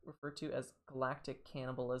referred to as galactic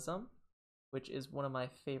cannibalism, which is one of my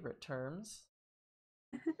favorite terms.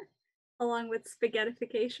 Along with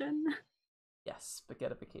spaghettification. Yes,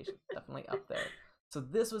 spaghettification, definitely up there. So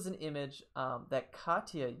this was an image that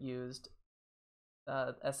Katya used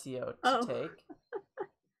SEO to take.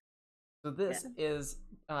 So this is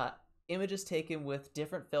images taken with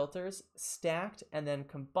different filters, stacked and then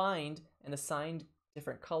combined and assigned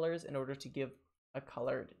different colors in order to give a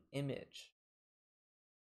colored image.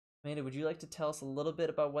 Amanda, would you like to tell us a little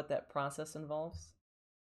bit about what that process involves?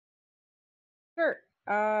 Sure.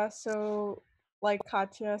 So like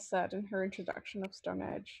Katya said in her introduction of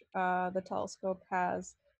Stonehenge, the telescope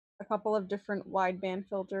has a couple of different wideband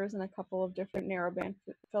filters and a couple of different narrowband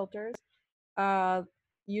filters.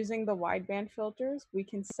 Using the wideband filters, we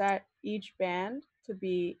can set each band to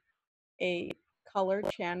be a color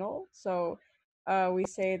channel. So we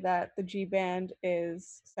say that the G band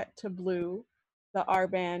is set to blue, the R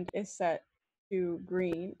band is set to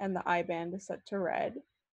green, and the I band is set to red.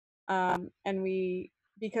 And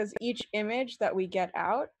because each image that we get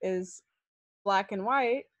out is black and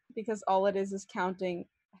white, because all it is counting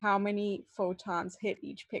how many photons hit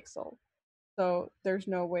each pixel. So there's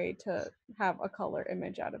no way to have a color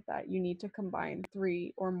image out of that. You need to combine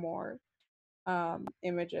 3 or more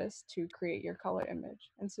images to create your color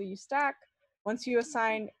image. And so you stack, once you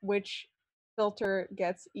assign which filter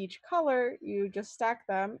gets each color, you just stack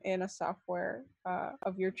them in a software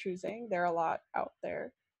of your choosing. There are a lot out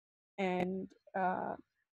there. And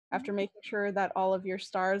after making sure that all of your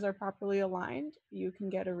stars are properly aligned, you can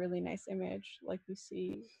get a really nice image like you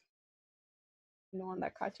see in the one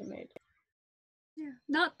that Katya made. Yeah,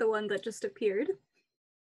 not the one that just appeared.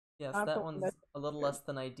 Yes, Not the that one one's that's a little good. less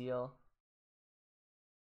than ideal.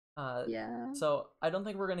 Yeah. So I don't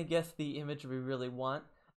think we're gonna get the image we really want.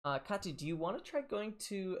 Katya, do you want to try going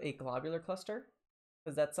to a globular cluster?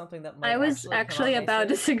 Because that's something that I might was actually come out actually about to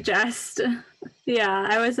nicely. suggest. Yeah,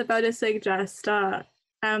 I was about to suggest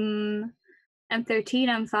M M13,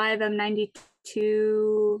 M5,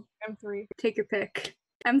 M92. M3. Take your pick.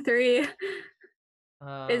 M3.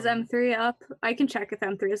 Is Um, M3 up? I can check if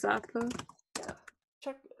M3 is up. yeah,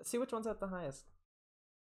 check, see which one's at the highest.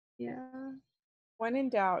 Yeah. When in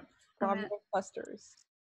doubt, I'm globular clusters.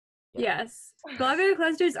 Yeah. Yes. Globular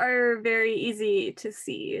clusters are very easy to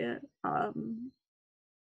see. Um,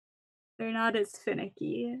 they're not as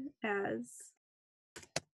finicky as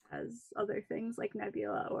other things like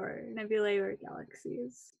nebulae or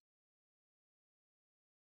galaxies.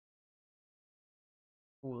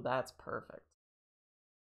 Ooh, that's perfect.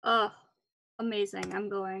 Oh, amazing. I'm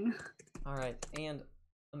going. All right, and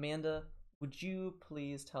Amanda, would you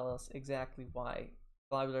please tell us exactly why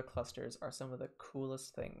globular clusters are some of the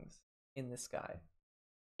coolest things in the sky?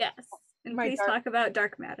 Yes. And My please dark, talk about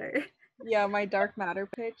dark matter. yeah, my dark matter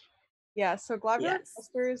pitch. Yeah, so globular Yes.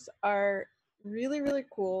 clusters are really, really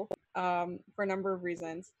cool for a number of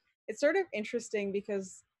reasons. It's sort of interesting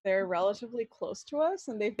because they're relatively close to us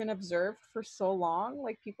and they've been observed for so long.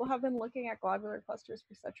 Like people have been looking at globular clusters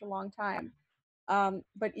for such a long time.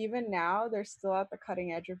 But even now, they're still at the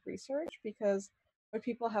cutting edge of research because what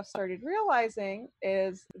people have started realizing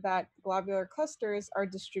is that globular clusters are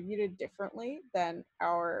distributed differently than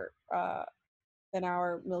our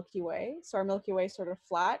Milky Way. So our Milky Way is sort of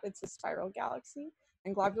flat; it's a spiral galaxy,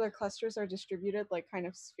 and globular clusters are distributed like kind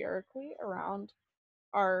of spherically around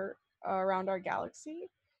our galaxy.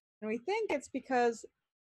 And we think it's because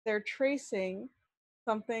they're tracing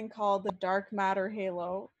something called the dark matter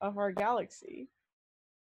halo of our galaxy,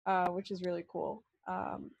 which is really cool.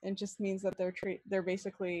 It just means that they're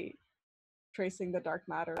basically tracing the dark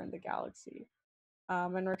matter in the galaxy,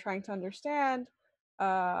 and we're trying to understand.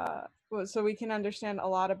 So we can understand a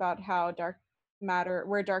lot about how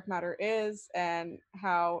where dark matter is, and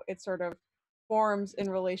how it sort of forms in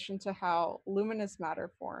relation to how luminous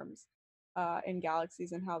matter forms in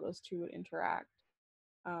galaxies, and how those two would interact.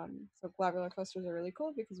 So globular clusters are really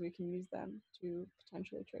cool because we can use them to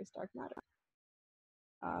potentially trace dark matter.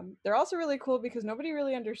 They're also really cool because nobody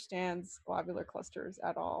really understands globular clusters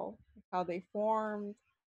at all, how they formed,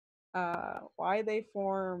 why they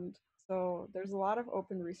formed. So there's a lot of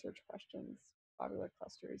open research questions, globular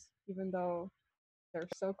clusters, even though they're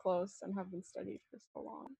so close and have been studied for so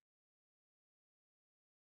long.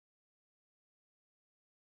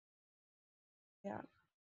 Yeah.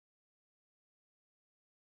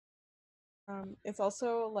 It's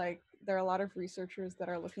also like there are a lot of researchers that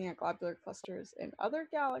are looking at globular clusters in other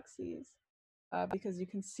galaxies because you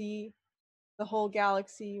can see the whole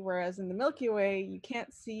galaxy, whereas in the Milky Way, you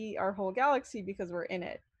can't see our whole galaxy because we're in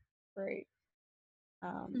it, right?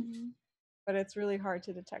 Um, but it's really hard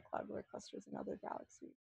to detect globular clusters in other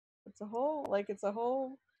galaxies. It's a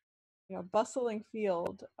whole bustling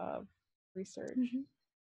field of research.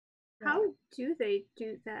 How do they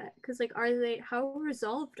do that? Because like, how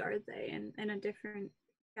resolved are they in a different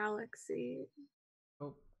galaxy?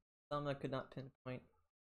 Oh, some I could not pinpoint.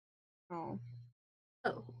 Oh,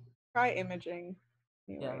 Oh, try imaging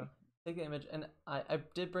Yeah, anyway. take an image, and I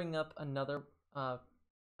did bring up another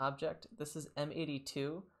object. This is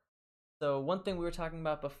M82. So one thing we were talking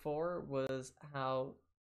about before was how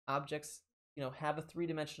objects, have a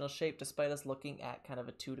three-dimensional shape despite us looking at kind of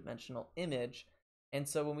a two-dimensional image. And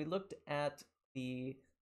so when we looked at the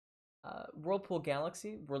Whirlpool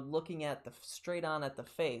Galaxy, we're looking at straight on at the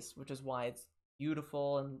face, which is why it's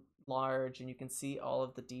beautiful and large, and you can see all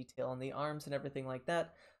of the detail on the arms and everything like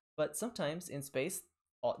that. But sometimes in space,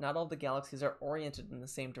 not all the galaxies are oriented in the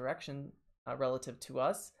same direction relative to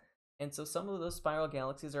us, and so some of those spiral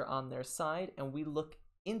galaxies are on their side, and we look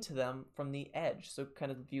into them from the edge, so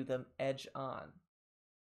kind of view them edge on.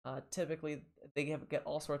 Typically, they get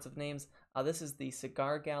all sorts of names. This is the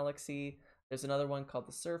Cigar Galaxy. There's another one called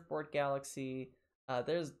the Surfboard Galaxy.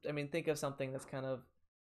 Think of something that's kind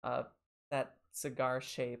of that cigar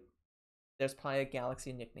shape. There's probably a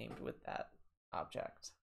galaxy nicknamed with that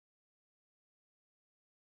object.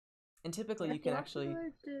 And typically, you can actually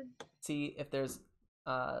see if there's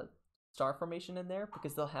star formation in there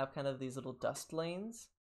because they'll have kind of these little dust lanes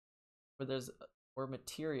where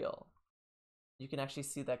material. You can actually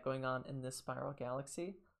see that going on in this spiral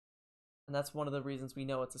galaxy. And that's one of the reasons we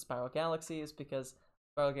know it's a spiral galaxy, is because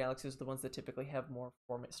spiral galaxies are the ones that typically have more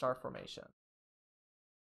star formation.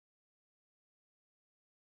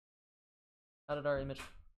 How did our image?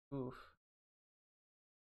 Oof.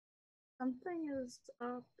 Something is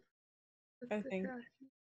up with I the think tracking.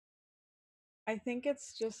 I think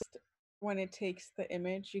it's just when it takes the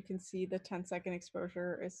image, you can see the 10-second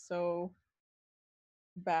exposure is so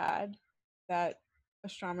bad that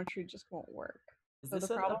astrometry just won't work. Is So this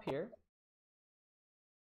the it problem, up here?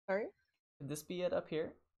 sorry, Could this be it up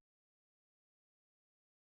here?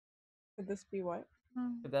 could this be what?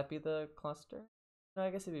 Could that be the cluster? No, I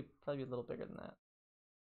guess it'd be probably a little bigger than that.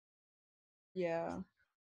 Yeah.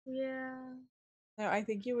 Yeah. No, I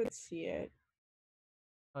think you would see it.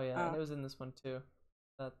 Oh yeah, and it was in this one too.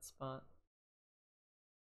 That spot.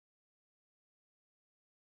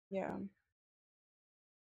 Yeah.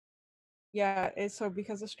 Yeah, so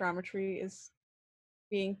because astrometry is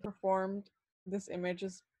being performed, this image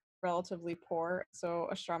is relatively poor. So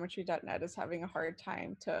astrometry.net is having a hard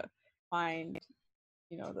time to find,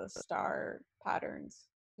 the star patterns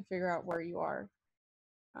to figure out where you are.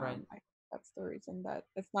 Right. I think that's the reason that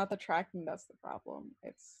it's not the tracking that's the problem.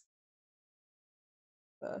 It's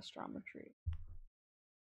the astrometry.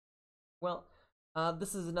 Well,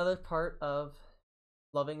 this is another part of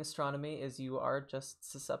loving astronomy is you are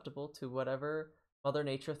just susceptible to whatever Mother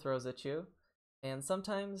Nature throws at you. And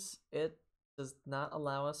sometimes it does not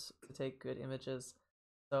allow us to take good images.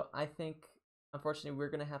 So I think, unfortunately, we're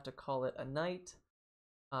going to have to call it a night.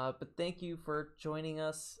 But thank you for joining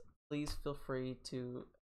us. Please feel free to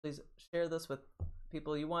share this with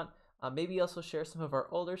people you want. Maybe also share some of our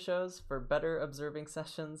older shows for better observing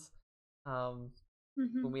sessions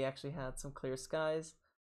when we actually had some clear skies.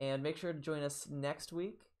 And make sure to join us next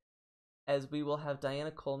week as we will have Diana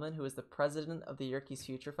Coleman, who is the president of the Yerkes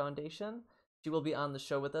Future Foundation. She will be on the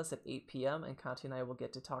show with us at 8 p.m. and Katya and I will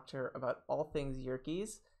get to talk to her about all things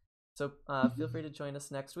Yerkes. So feel free to join us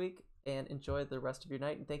next week and enjoy the rest of your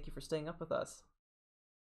night. And thank you for staying up with us.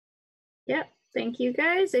 Yep. Thank you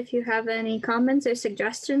guys. If you have any comments or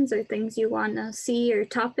suggestions or things you want to see or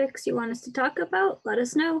topics you want us to talk about, let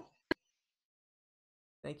us know.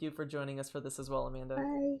 Thank you for joining us for this as well, Amanda.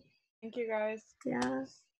 Bye. Thank you guys. Yeah.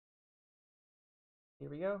 Here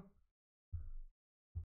we go.